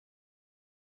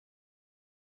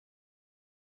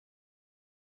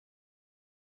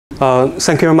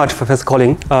Thank you very much, Professor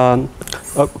Colin.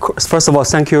 First of all,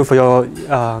 thank you for your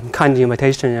kind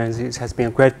invitation, and it has been a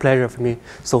great pleasure for me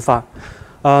so far.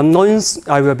 Knowing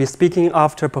I will be speaking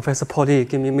after Professor Polly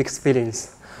give me mixed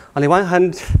feelings. On the one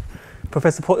hand,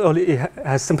 Professor Polly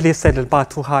has simply set the bar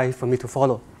too high for me to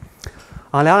follow.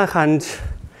 On the other hand,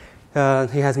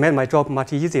 he has made my job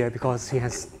much easier because he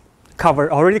has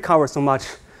already covered so much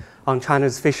on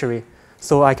China's fishery.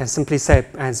 So I can simply say,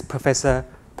 as Professor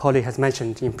Polly has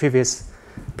mentioned in previous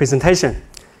presentation.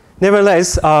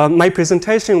 Nevertheless, my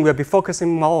presentation will be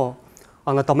focusing more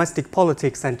on the domestic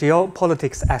politics and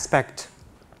geopolitics aspect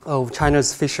of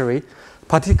China's fishery,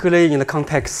 particularly in the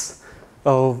context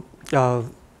of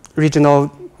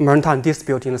regional maritime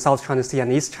dispute in the South China Sea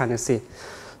and East China Sea.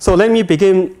 So let me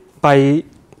begin by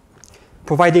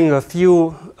providing a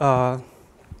few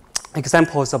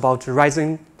examples about the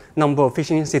rising number of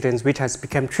fishing incidents which has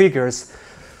become triggers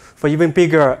for even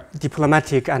bigger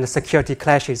diplomatic and security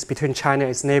clashes between China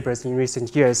and its neighbors in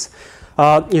recent years.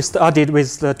 It started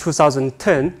with the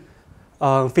 2010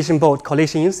 fishing boat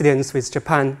collision incidents with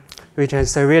Japan, which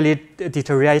has really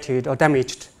deteriorated or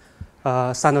damaged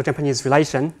Sino-Japanese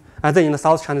relation. And then in the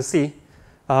South China Sea,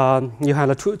 you had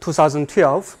the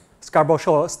 2012 Scarborough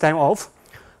Shoal standoff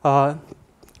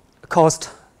caused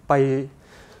by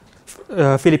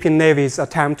Philippine Navy's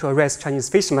attempt to arrest Chinese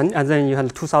fishermen. And then you had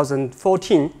the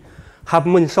 2014 Half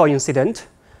Moon Shoal incident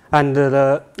and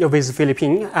with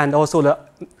Philippines, and also the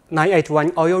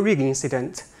 981 oil rig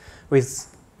incident with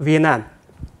Vietnam,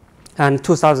 and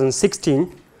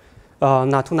 2016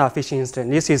 Natuna fishing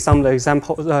incident. This is some of the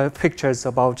example pictures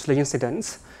about the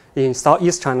incidents in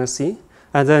Southeast China Sea.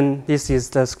 And then this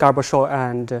is the Scarborough Shoal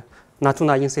and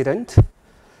Natuna incident.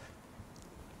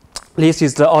 This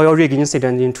is the oil rig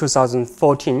incident in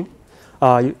 2014.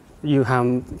 You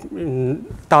have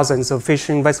dozens of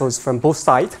fishing vessels from both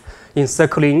sides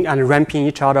encircling and ramping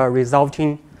each other,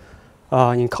 resulting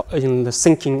in the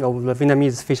sinking of the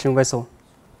Vietnamese fishing vessel.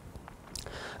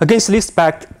 Against this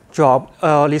backdrop,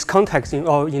 in this context,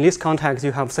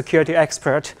 you have security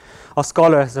expert or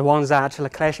scholars warn that the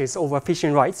clashes over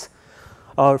fishing rights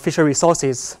or fishery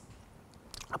resources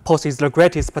poses the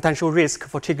greatest potential risk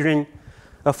for triggering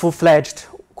a full-fledged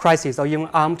crisis or even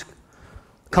armed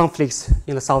conflicts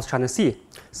in the South China Sea.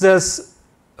 Thus,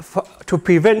 to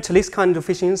prevent this kind of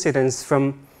fishing incidents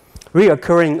from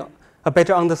reoccurring, a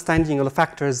better understanding of the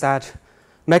factors that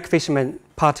make fishermen,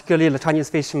 particularly the Chinese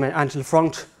fishermen, enter the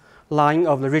front line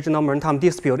of the regional maritime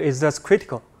dispute is thus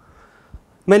critical.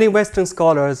 Many Western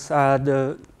scholars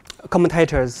and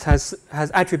commentators has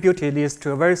attributed this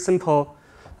to a very simple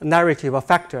narrative or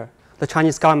factor. The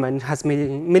Chinese government has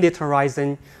been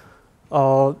militarizing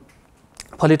or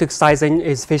politicizing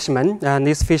its fishermen, and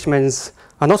these fishermen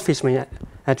are not fishermen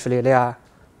actually, they are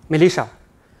militia.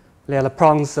 They are the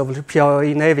pawns of the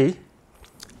PLA Navy,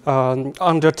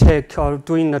 undertake or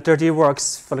doing the dirty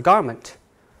works for the government.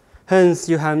 Hence,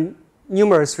 you have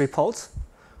numerous reports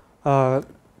on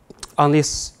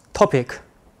this topic.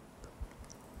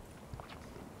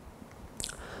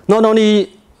 Not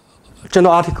only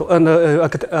journal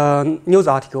news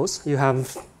articles, you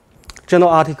have journal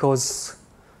articles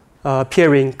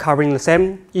appearing covering the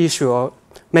same issue or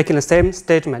making the same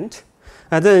statement.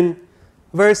 And then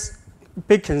very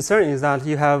big concern is that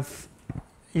you have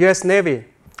US Navy,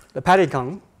 the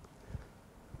Pentagon,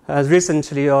 has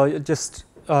recently or just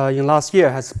in last year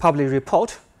has published a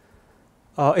report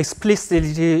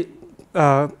explicitly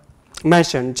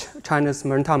mentioned China's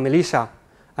maritime militia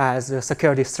as a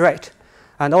security threat.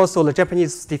 And also the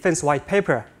Japanese Defense White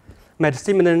Paper made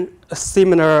a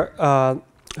similar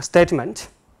statement.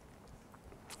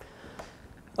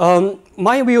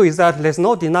 My view is that there's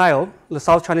no denial the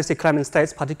South China Sea claimant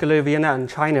states, particularly Vietnam and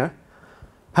China,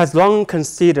 has long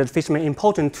considered fishermen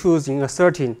important tools in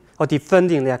asserting or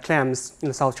defending their claims in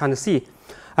the South China Sea.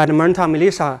 And the maritime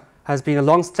militia has been a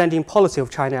long-standing policy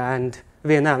of China and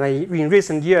Vietnam. And in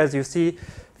recent years, you see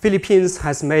Philippines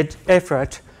has made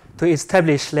effort to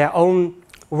establish their own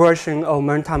version of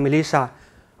maritime militia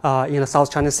in the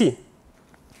South China Sea.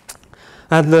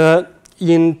 And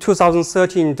in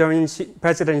 2013, during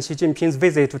President Xi Jinping's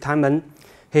visit to Taiwan,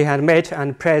 he had met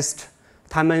and praised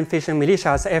Taiwan fishing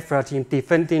militia's effort in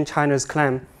defending China's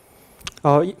claim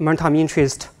maritime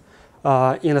interest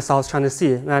in the South China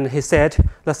Sea. And he said,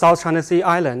 the South China Sea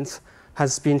islands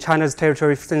has been China's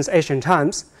territory since ancient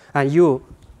times, and you,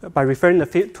 by referring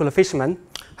to the fishermen,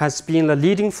 has been the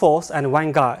leading force and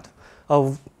vanguard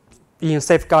in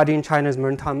safeguarding China's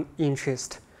maritime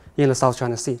interest in the South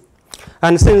China Sea.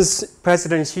 And since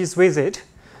President Xi's visit,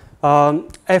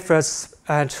 efforts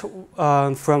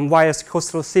from various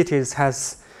coastal cities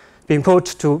has been put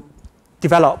to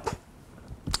develop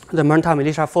the maritime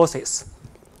militia forces.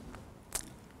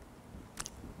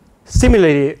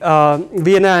 Similarly,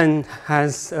 Vietnam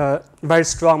has a very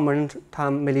strong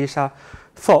maritime militia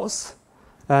force,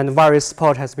 and various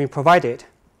support has been provided.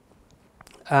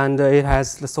 And it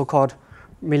has the so-called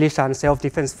Militia and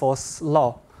Self-Defense Force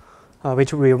law,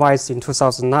 which revised in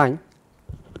 2009.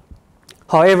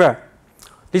 However,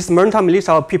 this maritime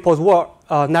militia or people's war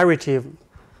narrative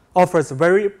offers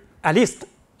at least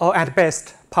or at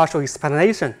best, partial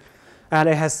explanation, and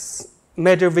it has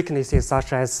major weaknesses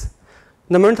such as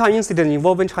the maritime incident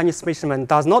involving Chinese fishermen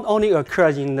does not only occur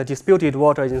in the disputed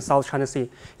water in South China Sea.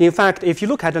 In fact, if you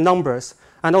look at the numbers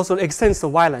and also the extent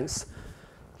of violence,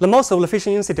 the most of the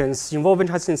fishing incidents involving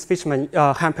Chinese fishermen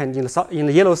happened in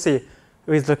the Yellow Sea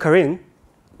with the Korean,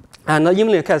 and even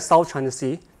in the case of South China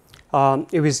Sea,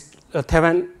 it was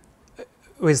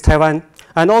Taiwan,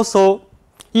 and also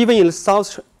even in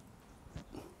the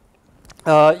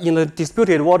in the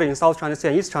disputed water in South China Sea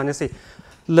and East China Sea,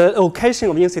 the location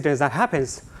of incidents that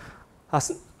happens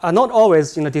are not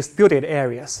always in the disputed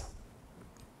areas.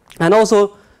 And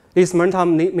also, this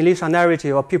maritime militia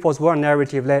narrative or people's war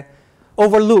narrative, they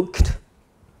overlooked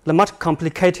the much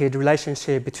complicated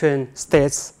relationship between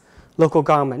states, local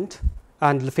government,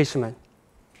 and the fishermen.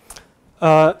 Here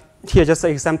are just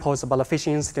examples about the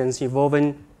fishing incidents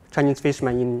involving Chinese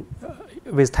fishermen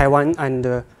with Taiwan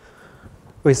and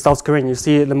with South Korea. You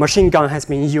see the machine gun has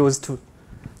been used to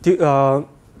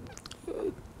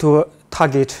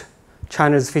target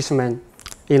Chinese fishermen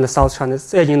in the South China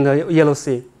in the Yellow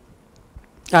Sea.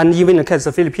 And even in the case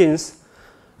of the Philippines,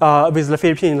 with the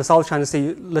Philippines in the South China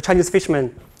Sea, the Chinese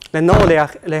fishermen, they know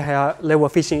they were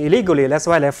fishing illegally. That's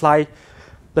why they fly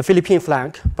the Philippine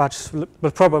flag. But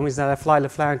the problem is that they fly the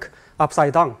flag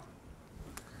upside down.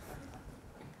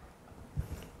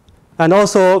 And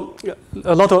also,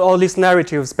 a lot of all these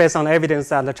narratives based on evidence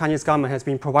that the Chinese government has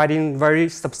been providing very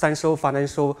substantial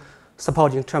financial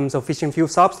support in terms of fishing fuel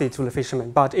subsidy to the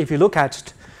fishermen. But if you look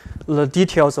at the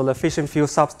details of the fishing fuel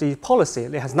subsidy policy,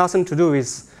 it has nothing to do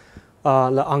with the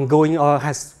ongoing, or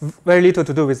has very little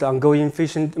to do with the ongoing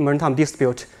fishing maritime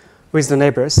dispute with the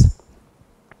neighbors.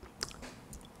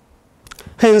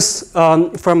 Hence,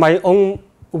 from my own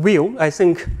view, I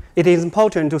think it is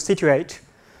important to situate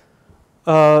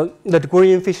the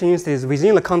growing fishing incidents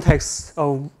within the context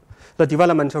of the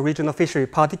development of regional fishery,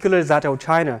 particularly that of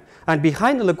China. And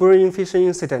behind the growing fishing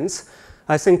incidents,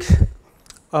 I think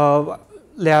one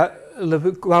of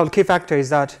the key factors is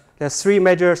that there are three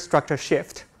major structure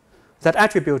shifts that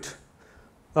attribute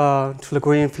to the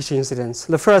growing fishing incidents.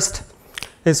 The first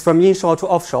is from inshore to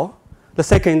offshore. The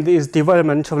second is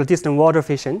development of the distant water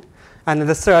fishing. And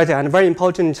the third, and very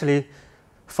importantly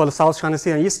for the South China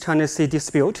Sea and East China Sea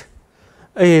dispute,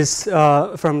 is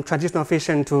from traditional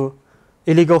fishing to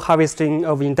illegal harvesting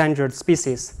of endangered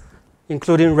species,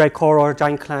 including red coral,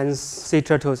 giant clams, sea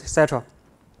turtles, etc.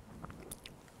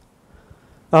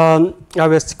 I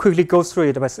will quickly go through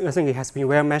it, but I think it has been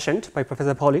well mentioned by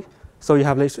Professor Pauly. So you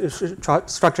have the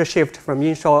structure shift from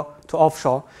inshore to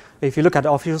offshore. If you look at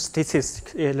the official statistics,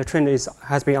 the trend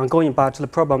has been ongoing, but the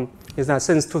problem is that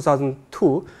since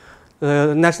 2002, at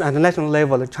the national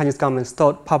level, the Chinese government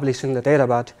stopped publishing the data,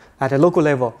 but at a local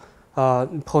level,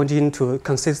 pointing to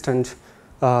consistent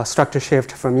structure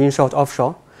shift from inshore to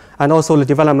offshore, and also the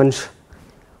development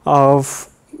of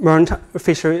marine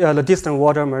fishery, the distant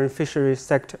water marine fishery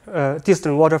sector,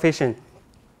 distant water fishing.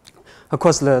 Of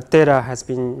course, the data has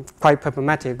been quite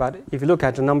problematic, but if you look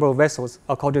at the number of vessels,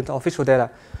 according to official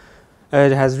data,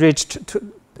 it has reached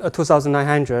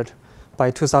 2,900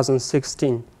 by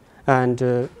 2016, and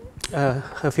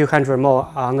a few hundred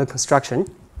more are under construction.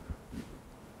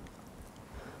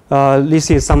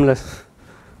 This is some of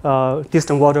the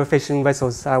distant water fishing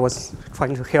vessels I was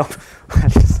trying to help.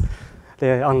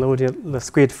 They unloaded the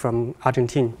squid from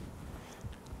Argentina.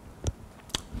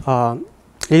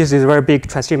 This is a very big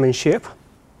transshipment ship.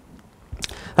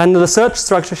 And the third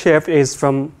structure shift is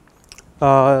from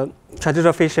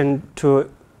traditional fishing to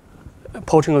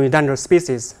poaching of endangered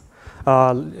species.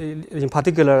 In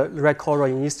particular, red coral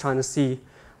in East China Sea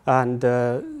and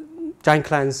giant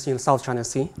clams in South China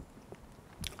Sea.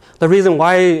 The reason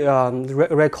why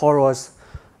red corals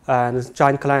and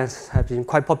giant clams have been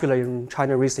quite popular in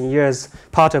China in recent years,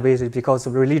 part of it is because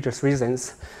of religious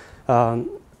reasons.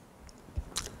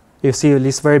 You see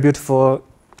these very beautiful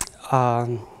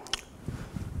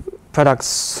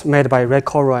products made by red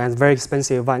coral and very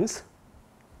expensive ones.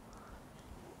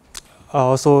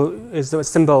 Also, it's a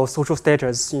symbol of social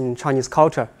status in Chinese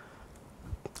culture,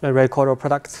 the red coral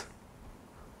products.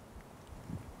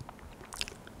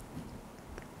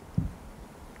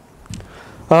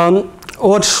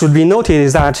 what should be noted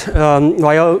is that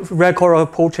while red coral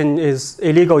poaching is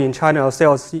illegal in China, or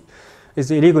sales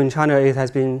is illegal in China, it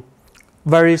has been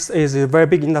is a very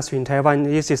big industry in Taiwan.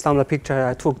 This is some of the pictures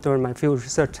I took during my field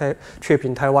research trip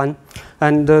in Taiwan.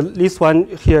 And this one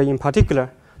here in particular,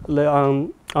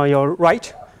 on your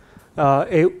right,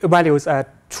 it values at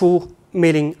 2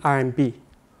 million RMB.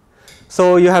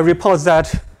 So you have reports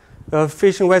that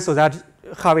fishing vessels that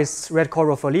harvest red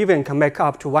coral for living can make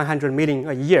up to 100 million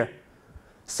a year.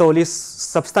 So this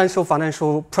substantial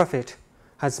financial profit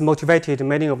has motivated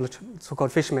many of the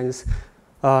so-called fishermen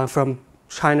from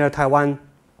China, Taiwan,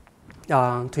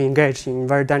 to engage in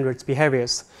very dangerous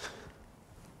behaviors.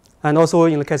 And also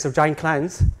in the case of giant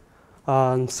clams,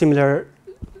 similar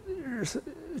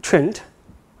trend,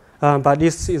 but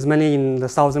this is mainly in the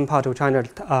southern part of China,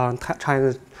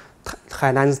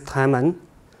 Hainan, Tainan.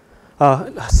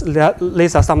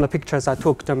 These are some of the pictures I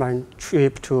took during my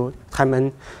trip to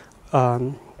Tainan.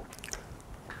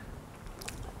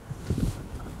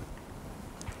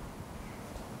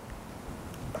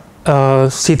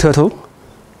 Sea turtle.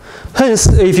 Hence,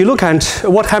 if you look at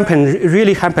what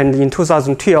really happened in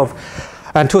 2012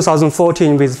 and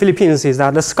 2014 with Philippines, is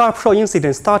that the scarp shoal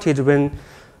incident started when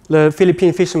the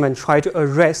Philippine fishermen tried to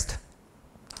arrest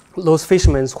those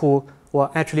fishermen who were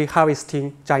actually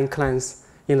harvesting giant clams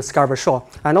in the Scarborough Shoal.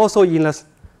 And also in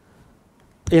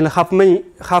the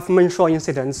Half Moon Shoal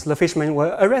incidents, the fishermen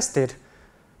were arrested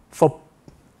for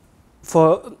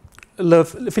the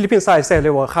Philippine side said they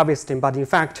were harvesting, but in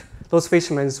fact, those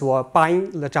fishermen were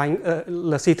buying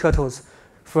the sea turtles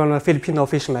from the Filipino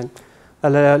fishermen.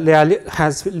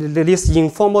 This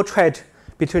informal trade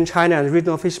between China and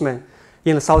regional fishermen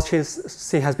in the South China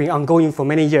Sea has been ongoing for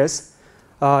many years,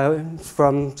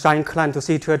 from giant clam to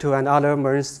sea turtle and other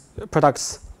marine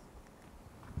products.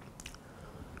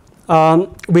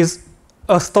 With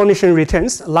astonishing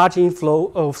returns, large inflow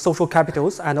of social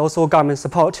capitals, and also government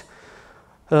support,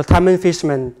 Tainan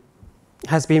fishermen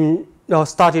has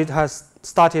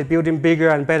started building bigger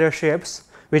and better ships,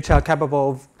 which are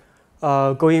capable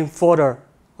of going further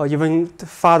or even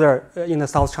farther in the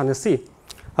South China Sea.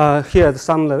 Here are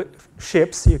some of the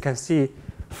ships you can see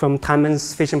from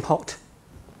Tainan's fishing port.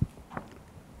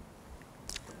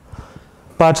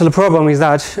 But the problem is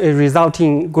that it results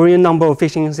in growing number of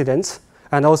fishing incidents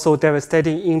and also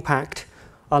devastating impact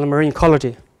on the marine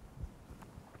ecology.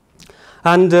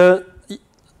 And the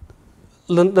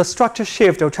structural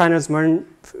shift of China's marine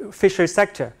fishery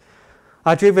sector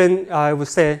are driven, I would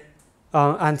say,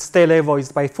 at state level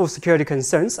is by food security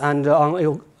concerns, and on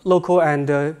a local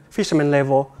and fisherman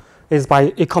level is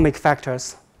by economic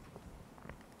factors.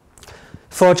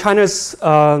 For China's,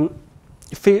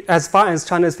 as far as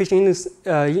China's fishing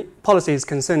policy is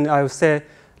concerned, I would say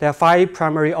there are 5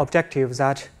 primary objectives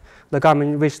that the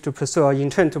government wishes to pursue or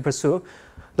intend to pursue.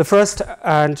 The first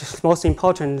and most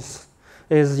important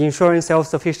is ensuring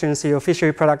self-sufficiency of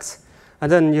fishery products. And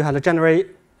then you have to generate,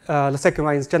 the second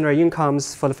one is generate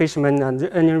incomes for the fishermen and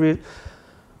earning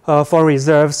foreign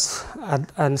reserves.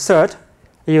 And third,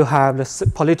 you have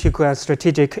the political and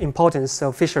strategic importance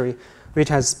of fishery, which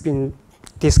has been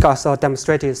discussed or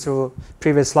demonstrated through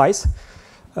previous slides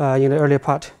in the earlier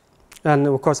part. And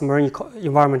of course, marine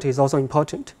environment is also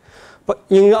important. But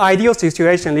in an ideal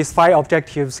situation, these 5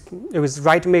 objectives with the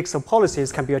right mix of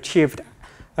policies can be achieved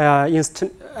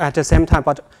at the same time.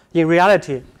 But in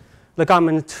reality, the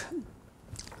government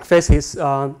faces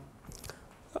the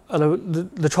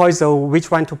choice of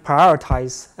which one to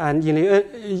prioritize. And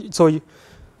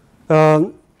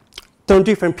during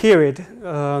different period,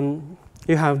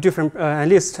 you have different, at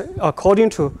least according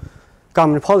to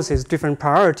government policies, different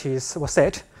priorities were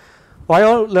set.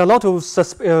 While there are a lot of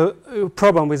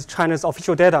problem with China's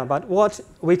official data, but what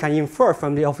we can infer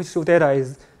from the official data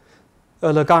is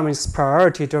the government's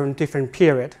priority during different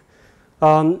period.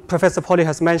 Professor Polly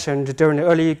has mentioned during the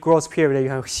early growth period, you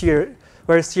have here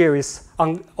very serious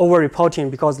over-reporting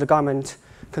because the government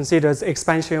considers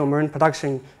expansion of marine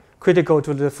production critical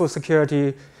to the food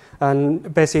security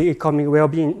and basic economic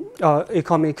well-being,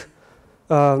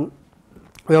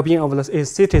 well-being of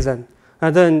its citizen.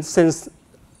 And then since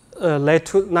late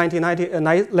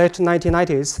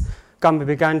 1990s, government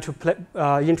began to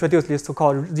introduce this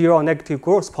so-called zero negative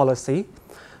growth policy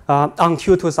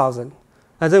until 2000.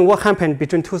 And then what happened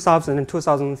between 2000 and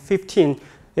 2015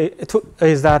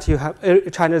 is that you have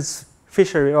China's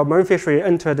fishery or marine fishery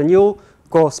entered a new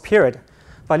growth period.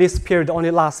 But this period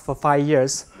only lasts for 5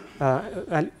 years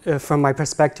from my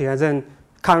perspective. And then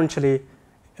currently,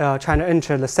 China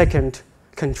entered the second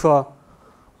control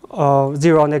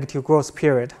zero negative growth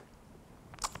period.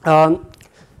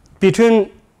 Between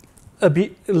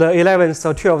the 11th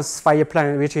or 12th five-year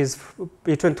plan, which is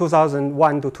between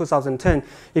 2001 to 2010,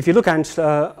 if you look at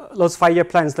those five-year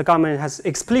plans, the government has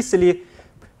explicitly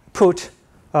put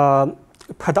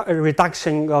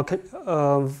reduction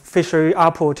of fishery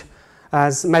output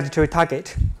as mandatory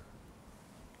target.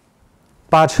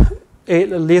 But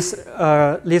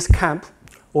this cap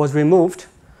was removed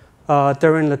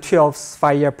during the 12th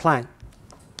five-year plan.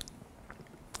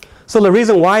 So the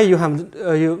reason why you have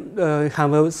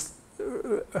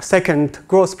a second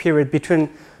growth period between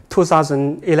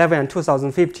 2011 and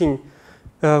 2015,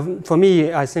 for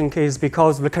me, I think is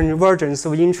because the convergence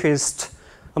of interest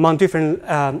among different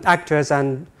actors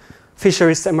and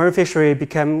fisheries, marine fishery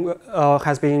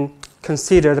has been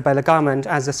considered by the government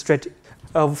as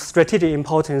of strategic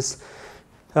importance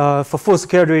for food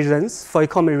security reasons, for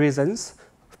economic reasons,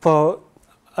 for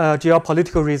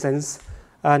geopolitical reasons,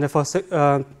 and for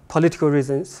political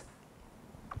reasons.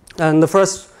 And the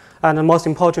first and the most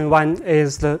important one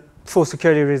is the food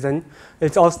security reason.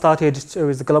 It all started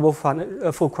with the global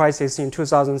food crisis in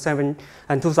 2007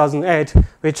 and 2008,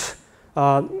 which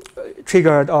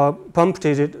triggered or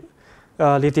prompted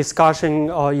the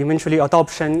discussion or eventually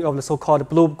adoption of the so-called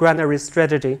blue granary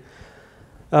strategy.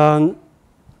 Also,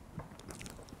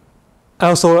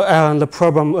 the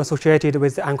problem associated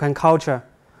with aquaculture.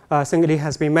 I think it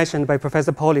has been mentioned by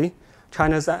Professor Pauly.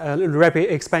 China's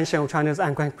rapid expansion of China's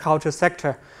aquaculture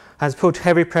sector has put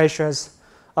heavy pressures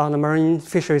on the marine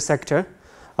fishery sector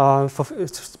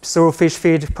through fish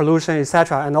feed pollution,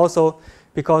 etc. And also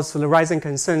because of the rising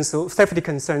concerns, safety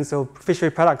concerns of fishery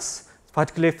products,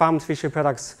 particularly farmed fishery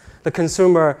products, the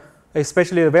consumer,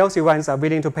 especially the wealthy ones, are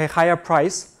willing to pay higher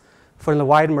price for the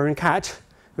wild marine catch,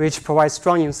 which provides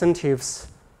strong incentives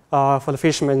for the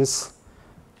fishermen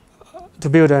to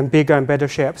build bigger and better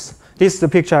ships. This is the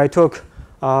picture I took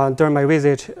during my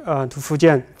visit to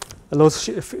Fujian. Those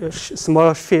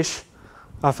small fish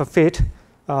are for feed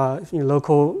in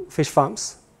local fish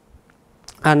farms.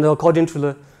 And according to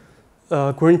the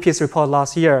Greenpeace report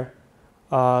last year,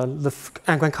 the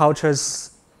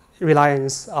aquaculture's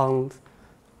reliance on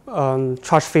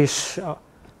trash fish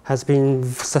has been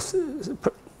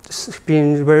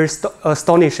very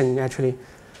astonishing, actually.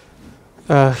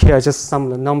 Here are just some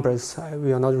of the numbers. I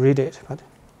will not read it, but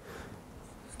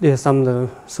there are some of the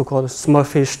so-called small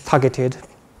fish targeted.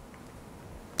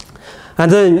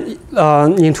 And then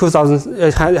in 2000,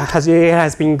 it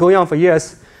has been going on for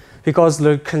years because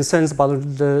the concerns about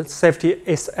the safety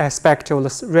aspect of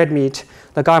the red meat,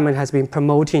 the government has been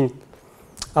promoting,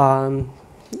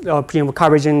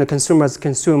 encouraging the consumers to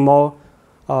consume more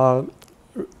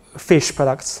fish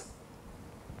products.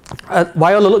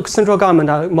 While the central government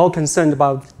are more concerned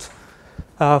about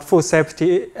food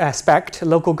safety aspect,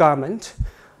 local government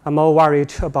are more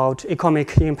worried about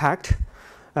economic impact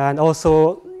and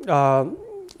also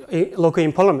local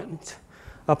employment.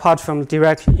 Apart from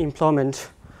direct employment,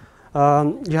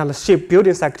 you have the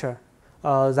shipbuilding sector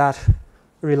that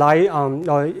rely on,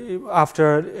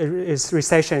 after its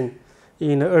recession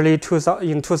in the early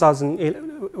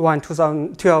 2001,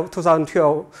 2012,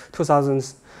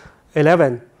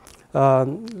 2011,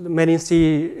 many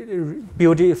see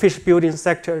fish building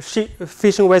sector,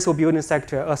 fishing vessel building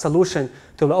sector a solution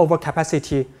to the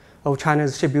overcapacity of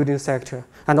China's shipbuilding sector.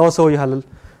 And also you have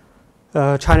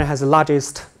China has the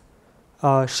largest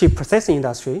ship processing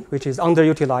industry, which is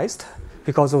underutilized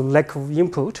because of lack of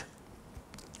input.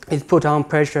 It put on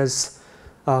pressures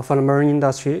for the marine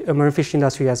industry, marine fish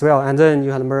industry as well. And then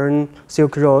you have the Marine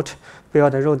Silk Road,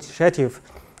 Belt and Road Initiative.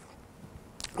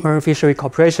 Marine Fishery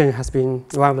Cooperation has been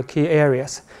one of the key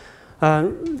areas.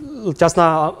 Just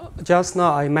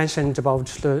now I mentioned about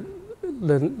the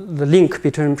link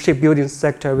between shipbuilding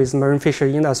sector with marine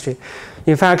fishery industry.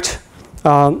 In fact,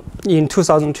 in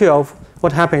 2012,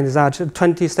 what happened is that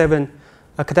 27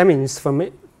 academics from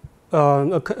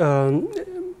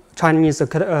Chinese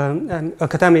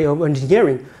Academy of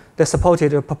Engineering, they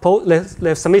submitted a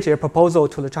proposal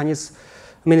to the Chinese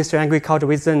Ministry of Agriculture,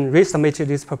 which then resubmitted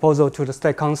this proposal to the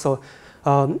State Council,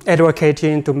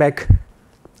 advocating to make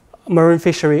marine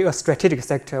fishery a strategic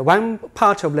sector. One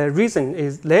part of the reason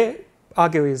is they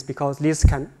argue is because this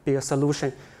can be a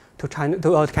solution to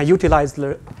China, can utilize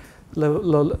the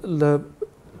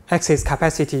excess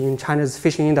capacity in China's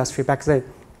fishing industry back then.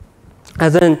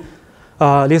 And then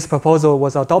this proposal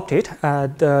was adopted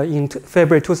in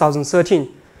February 2013.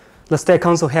 The State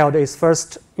Council held its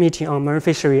first meeting on marine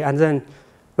fishery and then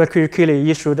very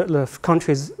quickly issued the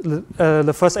country's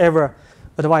the first ever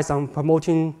advice on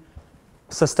promoting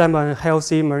sustainable and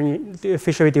healthy marine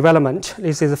fishery development.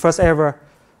 This is the first ever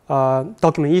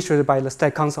document issued by the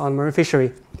State Council on marine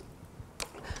fishery.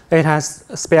 It has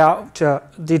spelled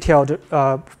out detailed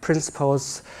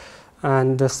principles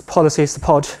and policy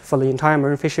support for the entire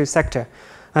marine fisheries sector.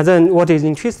 And then what is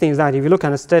interesting is that if you look at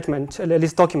the statement,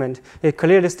 this document, it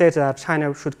clearly states that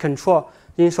China should control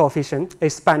inshore fishing,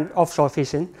 expand offshore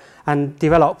fishing, and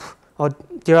develop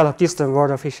distant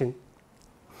water fishing.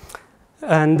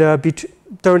 And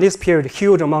during this period, a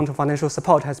huge amount of financial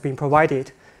support has been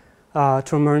provided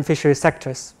to marine fisheries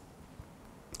sectors.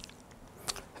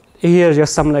 Here are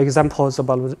just some examples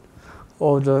about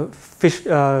all the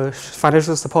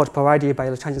financial support provided by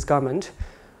the Chinese government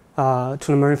to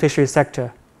the marine fisheries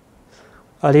sector.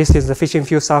 This is the fishing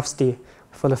fuel subsidy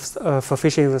for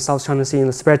fishing in the South China Sea in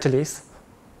the fisheries.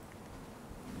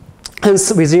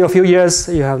 Hence, within a few years,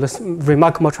 you have this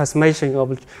remarkable transformation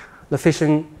of the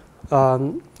fishing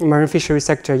marine fisheries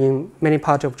sector in many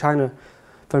parts of China,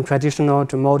 from traditional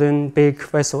to modern big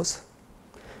vessels.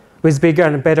 With bigger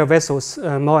and better vessels,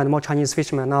 more and more Chinese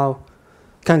fishermen now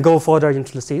can go further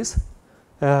into the seas,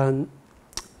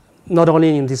 not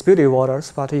only in disputed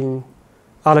waters, but in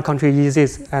other countries'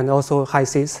 seas and also high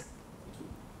seas.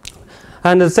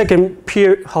 And the second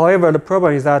period, however, the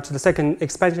problem is that the second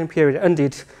expansion period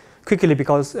ended quickly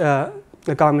because the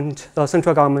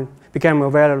central government became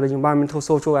aware of the environmental,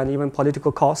 social, and even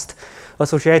political cost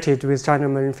associated with China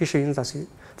marine fishing industry.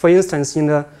 For instance, in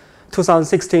the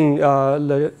 2016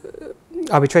 the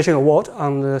arbitration award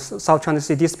on the South China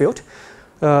Sea dispute,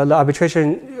 the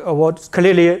arbitration award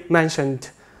clearly mentioned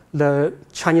the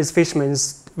Chinese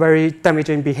fishermen's very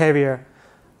damaging behavior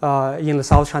in the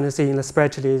South China Sea, in the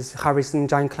fisheries, harvesting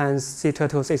giant clams, sea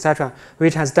turtles, etc.,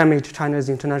 which has damaged China's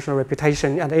international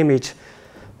reputation and image.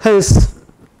 Hence,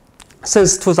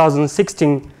 since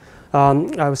 2016,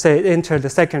 I would say it entered the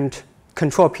second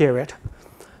control period.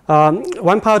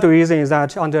 One part of the reason is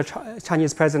that under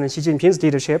Chinese President Xi Jinping's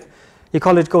leadership,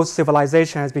 ecological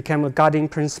civilization has become a guiding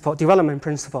principle, development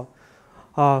principle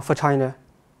for China.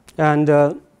 And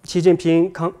Xi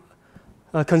Jinping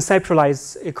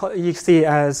conceptualized EC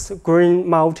as green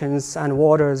mountains and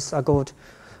waters are good,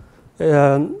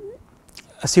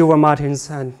 silver mountains.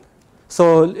 And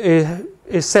so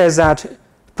it says that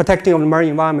protecting of the marine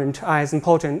environment are as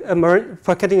important,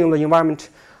 protecting of the environment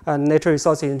and natural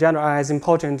resources in general are as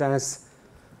important as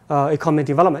economic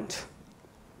development.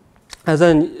 And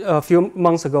then a few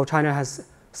months ago, China has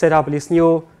set up this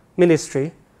new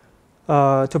ministry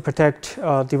to protect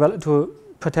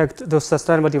the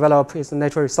sustainable development its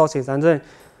natural resources. And then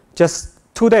just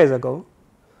 2 days ago,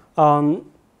 on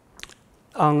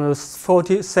the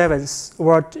 47th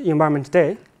World Environment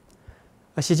Day,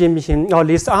 Xi Jinping,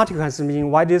 this article has been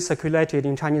widely circulated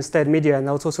in Chinese state media and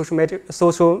also social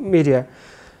media.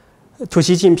 To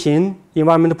Xi Jinping,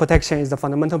 environmental protection is the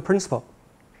fundamental principle.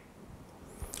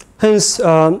 Hence,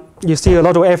 you see a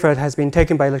lot of effort has been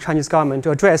taken by the Chinese government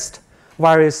to address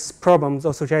various problems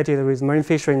associated with marine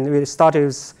fishing. We started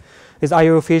with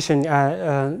IUU fishing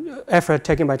effort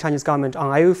taken by Chinese government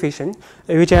on IUU fishing,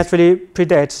 which actually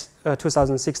predates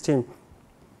 2016.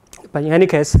 But in any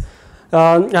case,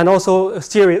 and also a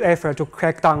serious effort to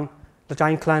crack down the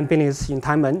giant clam business in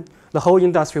Taimen. The whole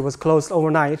industry was closed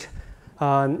overnight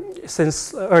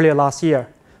since earlier last year.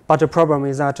 But the problem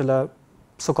is that the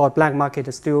so-called black market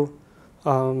is still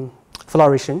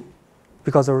flourishing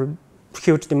because of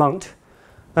huge demand.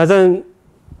 And then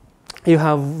you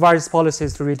have various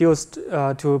policies to reduce,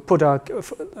 to put a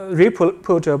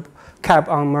cap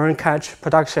on marine catch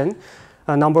production,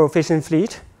 a number of fishing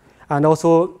fleet, and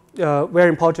also very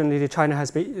importantly, China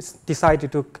has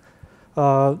decided to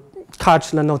cut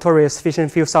the notorious fishing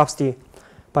fuel subsidy.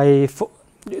 By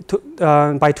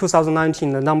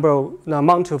 2019, the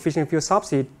amount of fishing fuel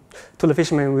subsidy to the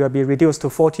fishermen will be reduced to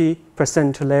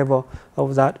 40% level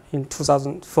of that in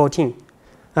 2014.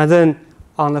 And then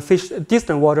on the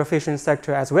distant water fishing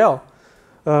sector as well,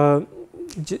 in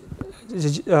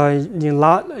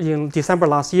December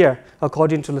last year,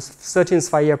 according to the 13th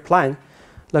five-year plan,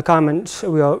 the government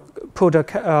will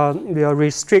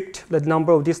restrict the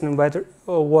number of distant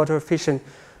water fishing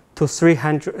to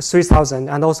 3,000,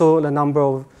 and also the number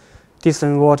of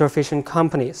distant water fishing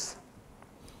companies.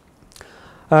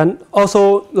 And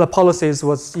also, the policies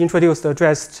was introduced to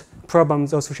address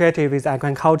problems associated with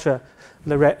aquaculture.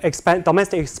 The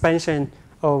domestic expansion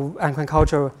of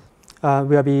aquaculture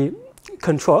will be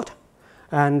controlled,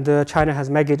 and China has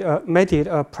made it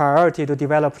a priority to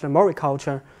develop the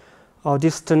mariculture or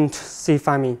distant sea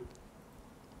farming.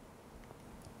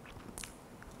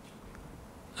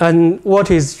 And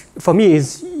what is, for me,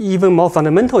 is even more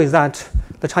fundamental is that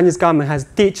the Chinese government has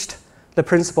ditched the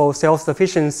principle of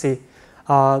self-sufficiency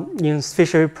in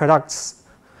fishery products,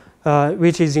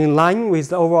 which is in line with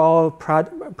the overall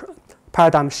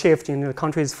paradigm shift in the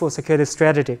country's food security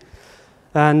strategy.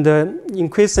 And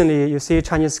increasingly, you see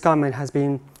Chinese government has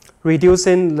been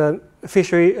reducing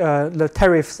the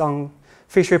tariffs on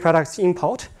fishery products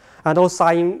import, and also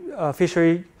signing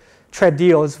fishery trade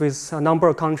deals with a number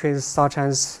of countries such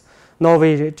as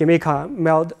Norway, Jamaica,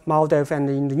 Maldives, and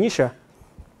Indonesia.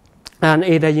 And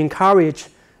it encourages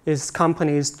its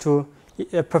companies to,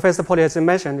 Professor Polly has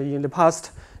mentioned in the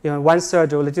past,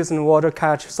 1/3 of the distant water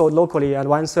catch sold locally and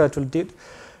 1/3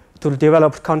 to the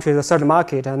developed countries, a certain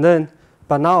market. And then,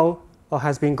 but now,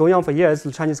 has been going on for years,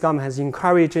 the Chinese government has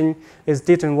encouraging its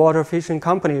distant water fishing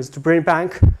companies to bring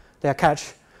back their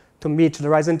catch to meet the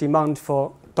rising demand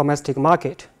for domestic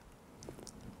market.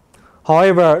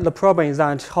 However, the problem is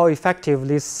that how effective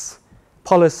this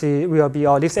policy will be,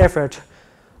 or this effort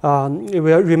it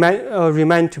will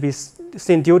remain to be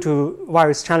seen due to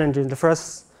various challenges. The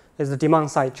first is the demand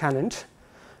side challenge.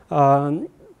 And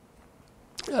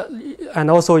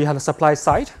also you have the supply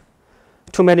side.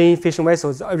 Too many fishing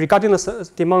vessels. Regarding the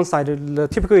demand side, the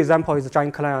typical example is the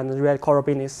giant clam and the red coral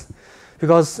business.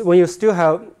 Because when you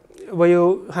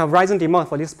have rising demand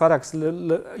for these products,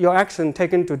 your action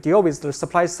taken to deal with the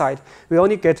supply side will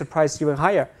only get the price even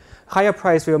higher. Higher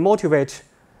price will motivate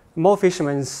more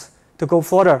fishermen to go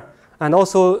further, and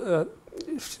also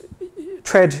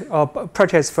trade or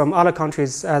purchase from other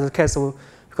countries as a case of,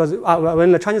 because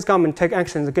when the Chinese government take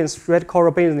actions against red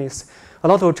coral business, a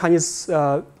lot of Chinese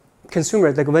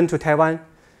consumers, they went to Taiwan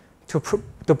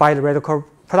to buy the red coral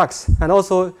products. And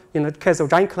also in the case of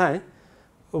giant clam,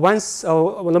 once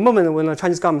the moment when the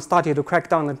Chinese government started to crack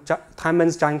down on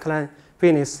Taiwan's giant clam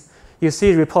business, you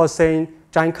see reports saying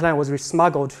giant clam was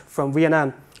smuggled from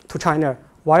Vietnam to China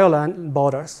via land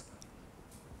borders.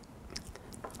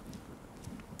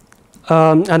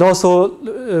 And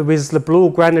also with the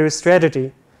blue granary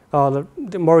strategy, the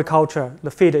mariculture,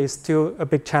 the feed is still a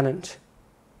big challenge.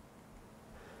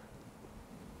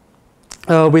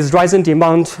 With rising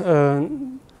demand,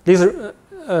 these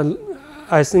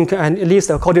I think, and at least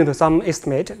according to some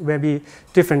estimate, will be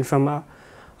different from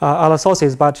other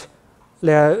sources, but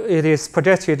it is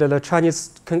projected that the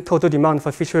Chinese total demand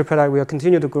for fishery product will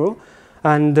continue to grow,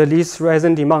 and this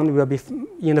rising demand will be,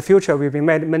 in the future, will be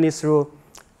made mainly through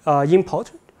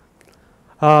import.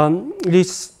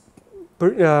 This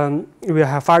will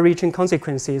have far-reaching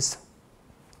consequences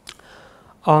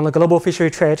on the global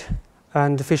fishery trade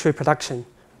and fishery production,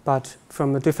 but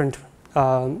from a different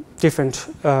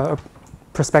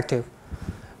perspective.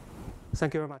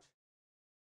 Thank you very much.